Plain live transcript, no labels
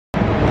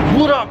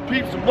What up,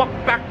 peeps, and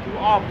welcome back to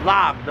our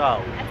vlog,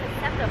 though. That's a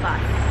set of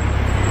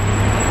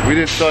us. We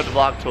didn't start the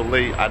vlog till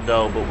late, I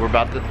know, but we're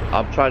about to,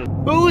 I'm trying to.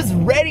 Who's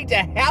ready to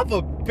have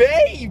a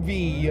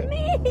baby?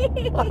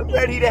 Me! I'm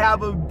ready to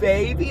have a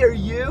baby, are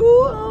you?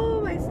 Oh,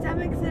 my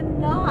stomach's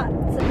in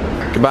knots.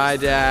 Goodbye,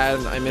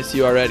 Dad. I miss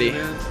you already.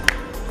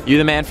 You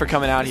the man for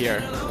coming out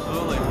here.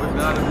 Absolutely, would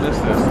not have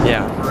missed this.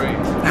 Yeah. Great.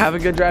 Have a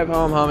good drive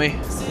home, homie.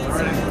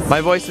 Alrighty.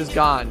 My voice is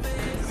gone.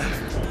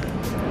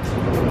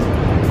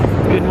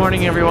 Good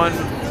morning, everyone.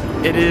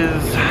 It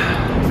is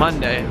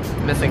Monday.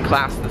 Missing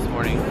class this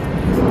morning,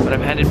 but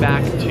I'm headed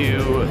back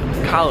to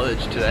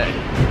college today.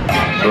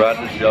 We're at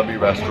this yummy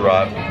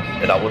restaurant,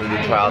 and I wanted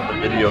to try out the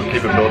video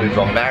capabilities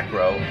on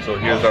Macro, so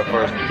here's our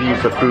first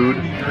piece of food.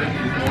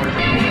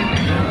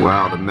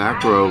 Wow, the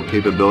Macro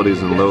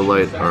capabilities in low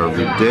light are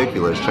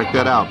ridiculous. Check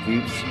that out,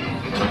 peeps.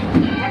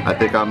 I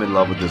think I'm in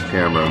love with this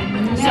camera.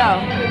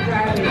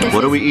 So,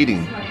 What are we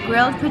eating?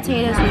 grilled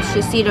potatoes with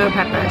shishito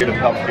pepper. Get a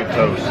pumpkin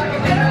toast.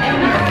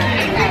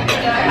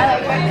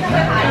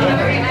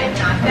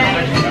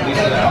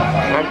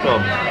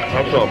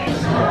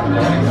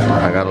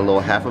 I got a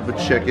little half of a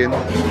chicken.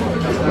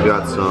 We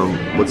got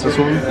some, what's this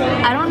one?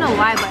 I don't know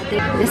why,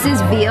 but this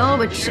is veal,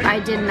 which I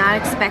did not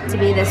expect to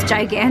be this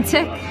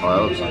gigantic.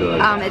 Oh, that looks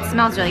good. It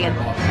smells really good.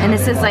 And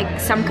this is like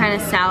some kind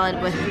of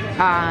salad with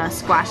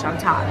squash on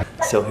top.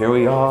 So here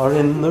we are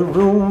in the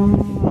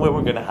room where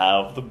we're gonna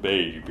have the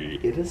baby.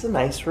 It is a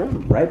nice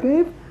room, right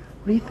babe?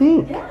 What do you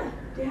think?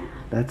 Yeah.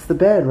 That's the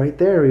bed right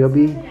there. You'll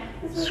be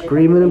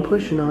screaming and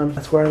pushing on.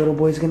 That's where our little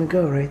boy's gonna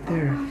go, right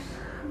there.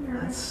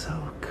 That's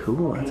so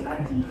cool. That's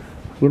great.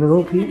 You gonna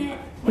go, Pete?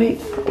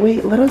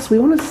 Wait, let us, we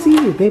wanna see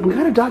you, babe. We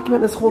gotta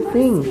document this whole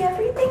thing. See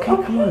everything?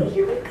 Okay, come on.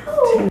 Here we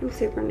go. I'm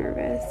super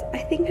nervous. I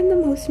think I'm the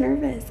most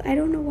nervous. I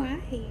don't know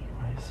why.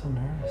 Why are you so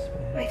nervous,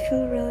 babe? I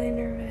feel really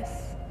nervous.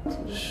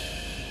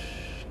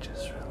 Shh,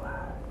 just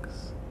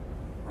relax.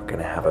 We're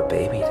gonna have a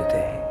baby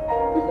today.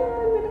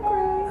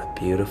 A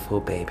beautiful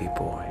baby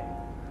boy.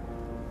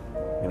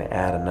 We're gonna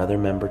add another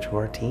member to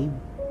our team.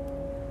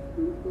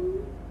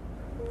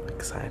 I'm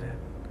excited.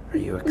 Are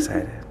you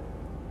excited?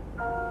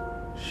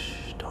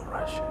 Shh, don't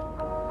rush it.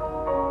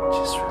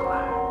 Just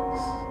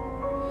relax.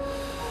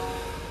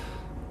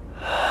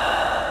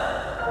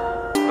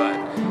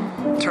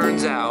 But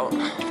turns out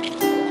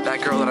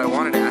that girl that I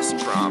wanted to ask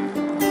prom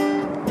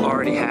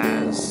already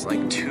has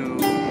like 2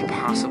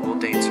 possible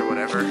dates or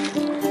whatever.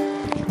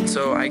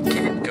 So I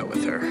can't go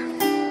with her.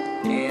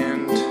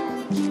 And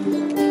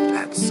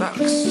that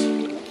sucks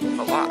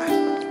a lot.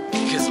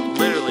 Because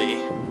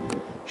literally,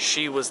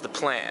 she was the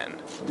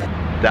plan.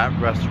 That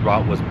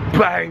restaurant was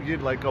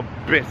banging like a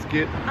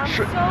biscuit.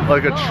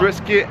 Like a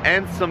Triscuit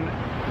and some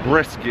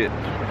brisket.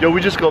 Yo,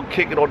 we just gonna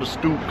kick it on the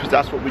stoop because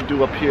that's what we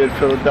do up here in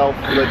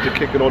Philadelphia. We like to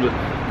kick it on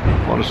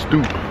the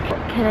stoop.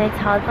 Can I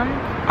tell them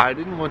I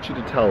didn't want you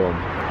to tell them.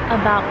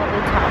 about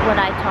what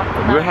I talked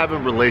about? We're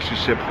having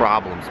relationship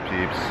problems,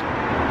 peeps.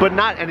 But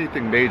not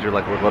anything major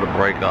like we're gonna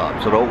break up.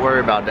 So don't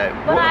worry about that.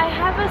 But I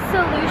have a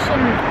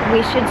solution.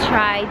 We should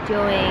try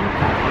doing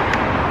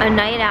a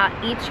night out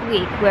each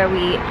week where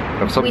we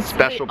have something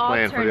special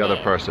planned for the other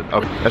person.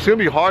 Okay. It's gonna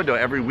be hard though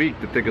every week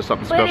to think of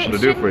something special to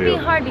do for you. It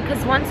shouldn't be hard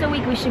because once a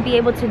week we should be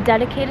able to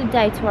dedicate a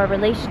day to our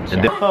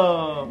relationship.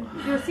 Oh.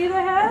 You see the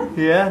head?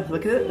 Yeah,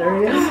 look at it. There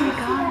he is. Oh my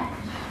god.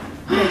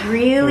 Like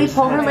really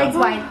pull her legs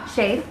wide.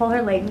 Shade, pull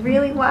her leg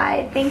really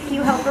wide. Thank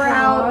you, help her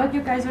out. Oh,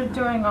 you guys are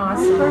doing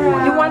awesome.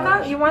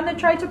 You wanna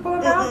try to pull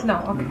him out? No,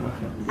 okay.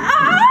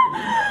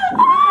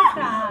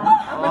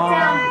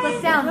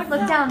 Look down,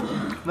 look down.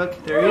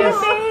 Look, there he is.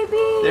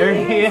 Baby. There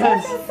he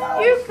is.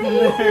 Your baby.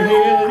 There he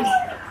is.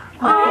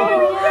 Oh,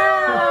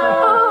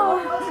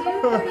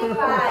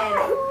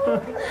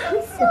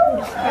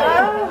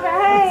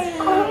 alright.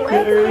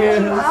 There he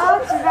is.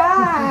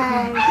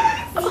 Alright.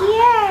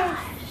 Yes.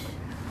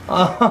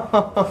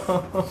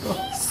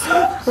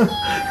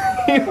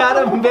 You had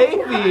a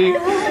baby.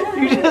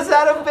 You just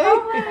had a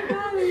baby.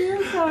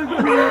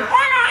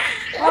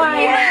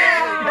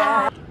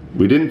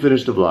 We didn't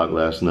finish the vlog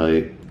last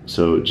night,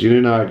 so Gina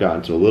and I got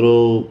into a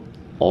little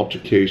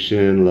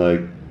altercation,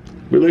 like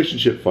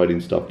relationship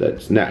fighting stuff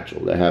that's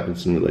natural, that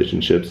happens in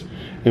relationships.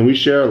 And we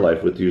share our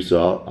life with you,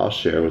 so I'll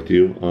share with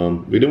you.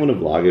 We didn't want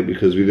to vlog it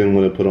because we didn't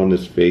want to put on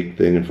this fake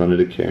thing in front of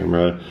the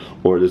camera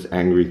or this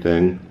angry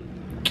thing.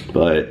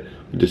 But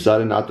we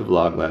decided not to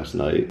vlog last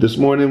night. This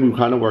morning we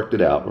kind of worked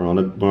it out. We're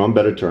on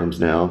better terms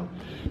now,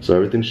 so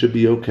everything should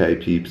be okay,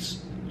 peeps.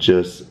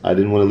 Just, I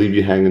didn't want to leave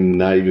you hanging,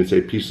 not even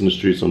say peace on the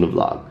streets on the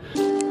vlog.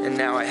 And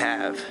now I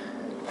have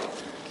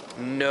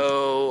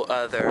no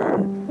other, I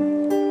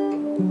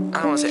don't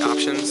want to say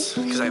options,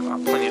 because I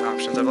have plenty of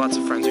options. I have lots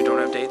of friends who don't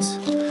have dates.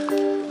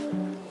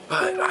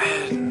 But I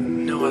had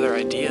no other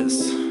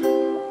ideas.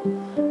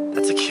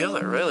 That's a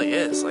killer, it really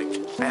is. Like,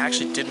 I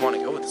actually did want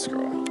to go with this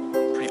girl.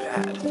 Pretty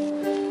bad.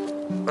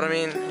 But I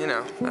mean, you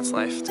know, that's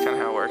life. It's kind of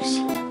how it works.